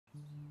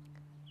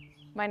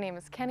My name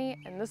is Kenny,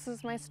 and this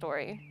is my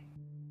story.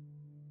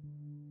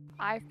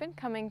 I've been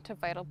coming to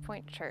Vital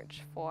Point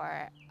Church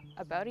for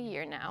about a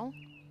year now,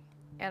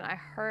 and I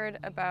heard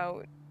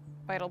about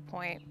Vital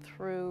Point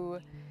through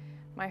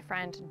my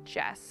friend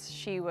Jess.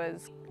 She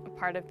was a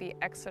part of the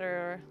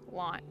Exeter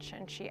launch,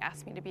 and she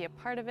asked me to be a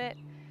part of it.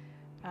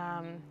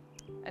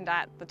 And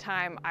at the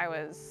time, I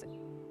was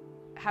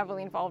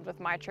heavily involved with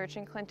my church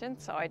in Clinton,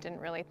 so I didn't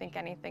really think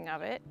anything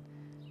of it.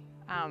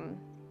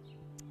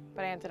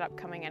 But I ended up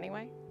coming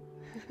anyway.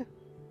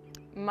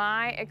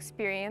 My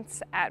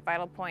experience at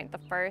Vital Point, the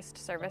first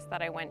service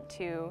that I went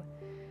to,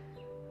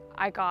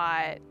 I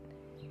got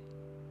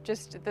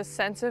just this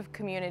sense of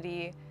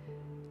community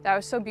that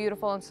was so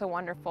beautiful and so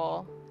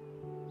wonderful.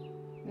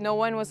 No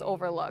one was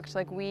overlooked.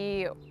 Like,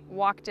 we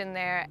walked in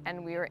there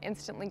and we were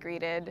instantly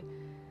greeted.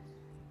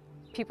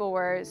 People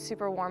were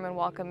super warm and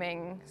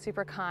welcoming,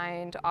 super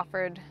kind,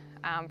 offered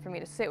for me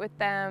to sit with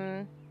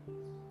them.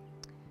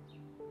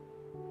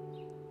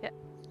 Yeah.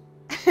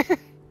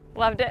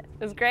 Loved it.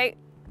 It was great.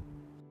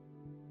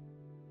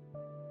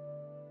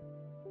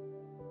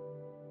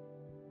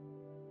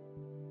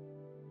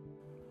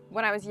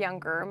 When I was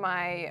younger,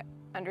 my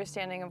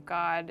understanding of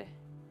God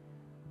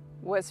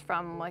was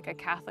from like a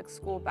Catholic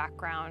school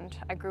background.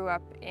 I grew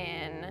up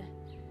in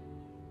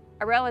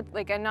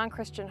a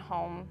non-Christian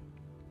home.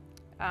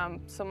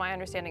 So my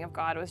understanding of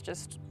God was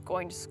just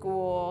going to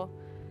school,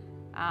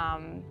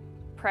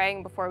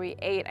 praying before we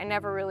ate. I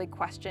never really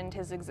questioned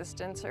his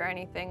existence or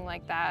anything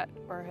like that,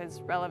 or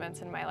his relevance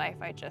in my life.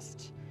 I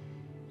just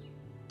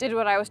did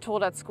what I was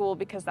told at school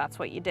because that's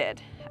what you did.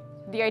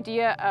 The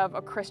idea of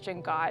a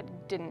Christian God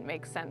didn't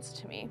make sense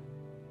to me.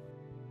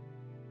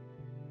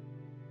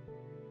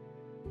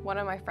 One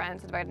of my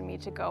friends invited me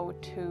to go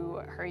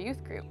to her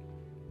youth group,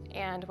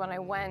 and when I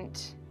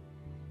went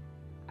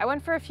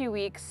for a few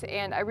weeks,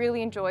 and I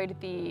really enjoyed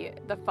the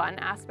fun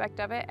aspect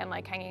of it and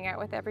like hanging out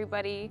with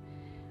everybody.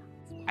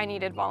 I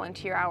needed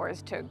volunteer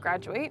hours to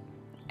graduate,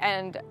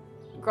 and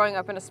growing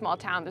up in a small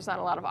town, there's not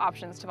a lot of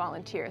options to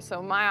volunteer.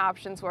 So my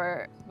options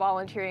were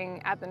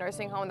volunteering at the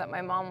nursing home that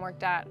my mom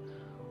worked at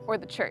or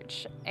the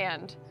church.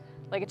 And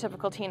like a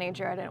typical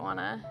teenager, I didn't want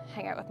to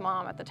hang out with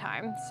mom at the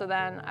time. So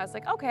then I was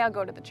like, okay, I'll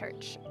go to the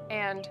church.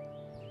 And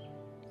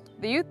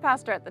the youth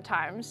pastor at the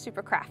time,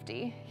 super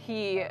crafty,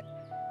 he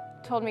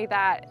told me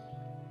that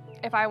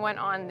if I went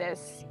on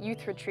this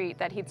youth retreat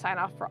that he'd sign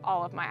off for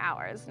all of my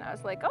hours. And I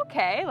was like,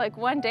 okay, like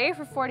one day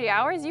for 40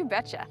 hours, you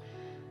betcha.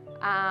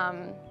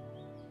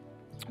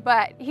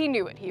 But he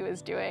knew what he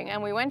was doing.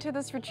 And we went to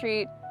this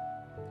retreat,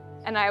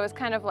 and I was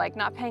kind of like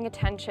not paying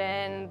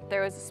attention.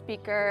 There was a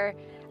speaker.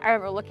 I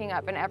remember looking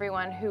up, and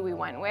everyone who we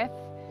went with,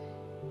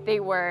 they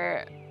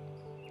were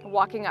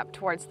walking up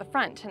towards the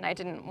front, and I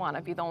didn't want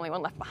to be the only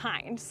one left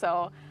behind.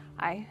 So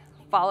I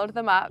followed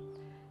them up.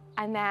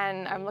 And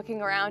then I'm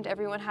looking around,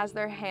 everyone has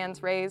their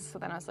hands raised. So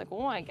then I was like,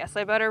 well, I guess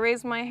I better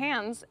raise my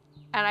hands.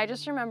 And I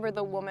just remember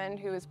the woman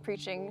who was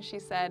preaching, she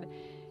said,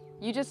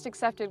 you just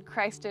accepted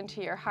Christ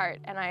into your heart.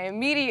 And I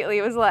immediately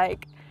was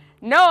like,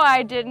 no,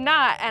 I did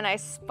not. And I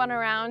spun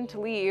around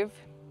to leave.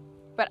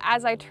 But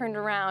as I turned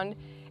around,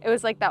 it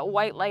was like that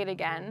white light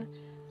again.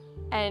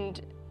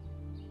 And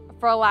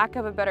for a lack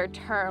of a better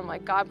term,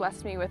 like God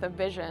blessed me with a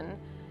vision.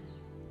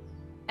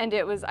 And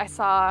I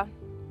saw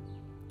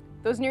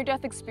those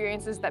near-death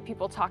experiences that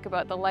people talk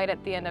about, the light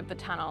at the end of the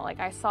tunnel.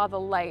 Like, I saw the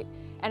light,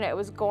 and it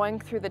was going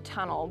through the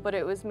tunnel, but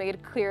it was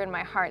made clear in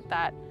my heart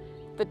that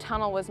the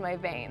tunnel was my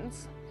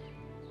veins,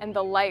 and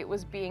the light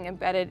was being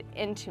embedded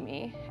into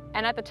me.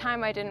 And at the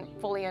time, I didn't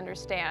fully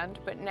understand,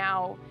 but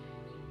now,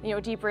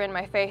 deeper in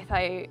my faith,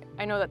 I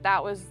know that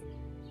that was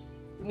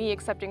me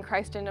accepting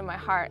Christ into my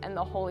heart and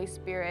the Holy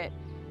Spirit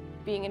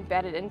being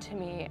embedded into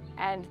me.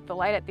 And the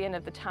light at the end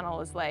of the tunnel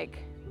is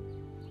like,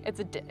 it's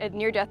a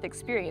near-death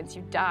experience.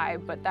 You die,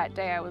 but that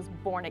day I was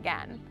born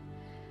again.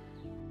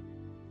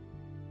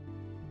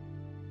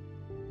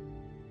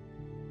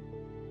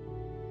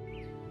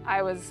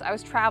 I was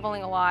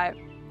traveling a lot,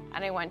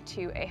 and I went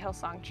to a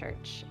Hillsong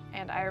church,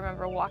 and I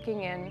remember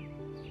walking in,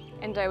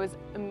 and I was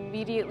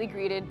immediately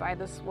greeted by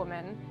this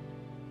woman,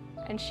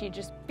 and she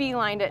just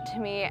beelined it to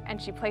me,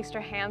 and she placed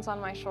her hands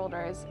on my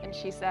shoulders, and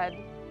she said,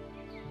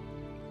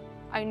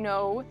 I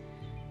know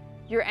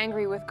you're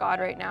angry with God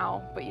right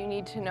now, but you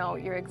need to know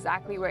you're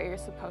exactly where you're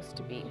supposed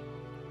to be.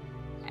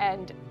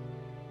 And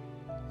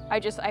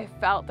I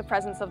felt the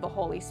presence of the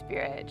Holy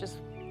Spirit. It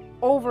just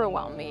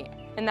overwhelmed me.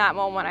 In that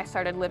moment, I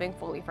started living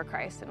fully for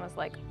Christ and was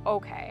like,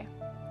 okay,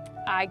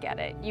 I get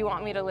it. You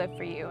want me to live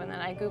for you. And then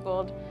I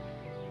Googled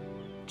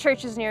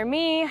churches near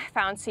me,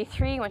 found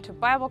C3, went to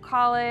Bible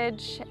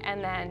college,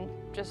 and then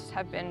just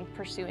have been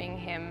pursuing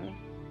him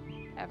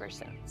ever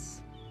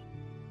since.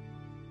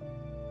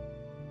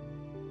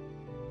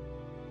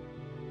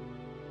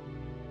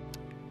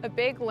 A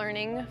big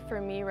learning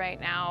for me right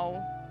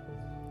now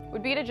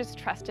would be to just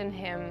trust in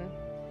him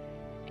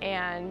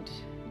and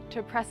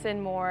to press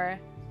in more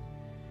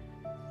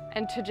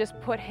and to just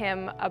put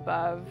him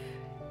above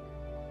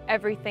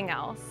everything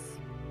else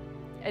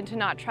and to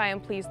not try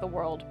and please the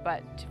world,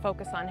 but to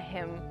focus on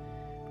him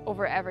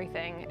over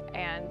everything,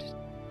 and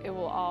it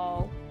will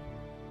all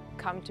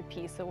come to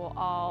peace. It will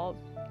all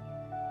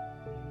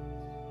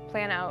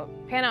pan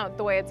out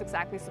the way it's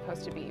exactly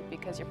supposed to be,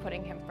 because you're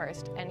putting him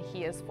first and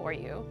he is for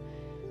you.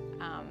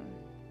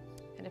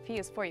 And if he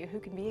is for you, who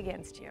can be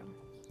against you?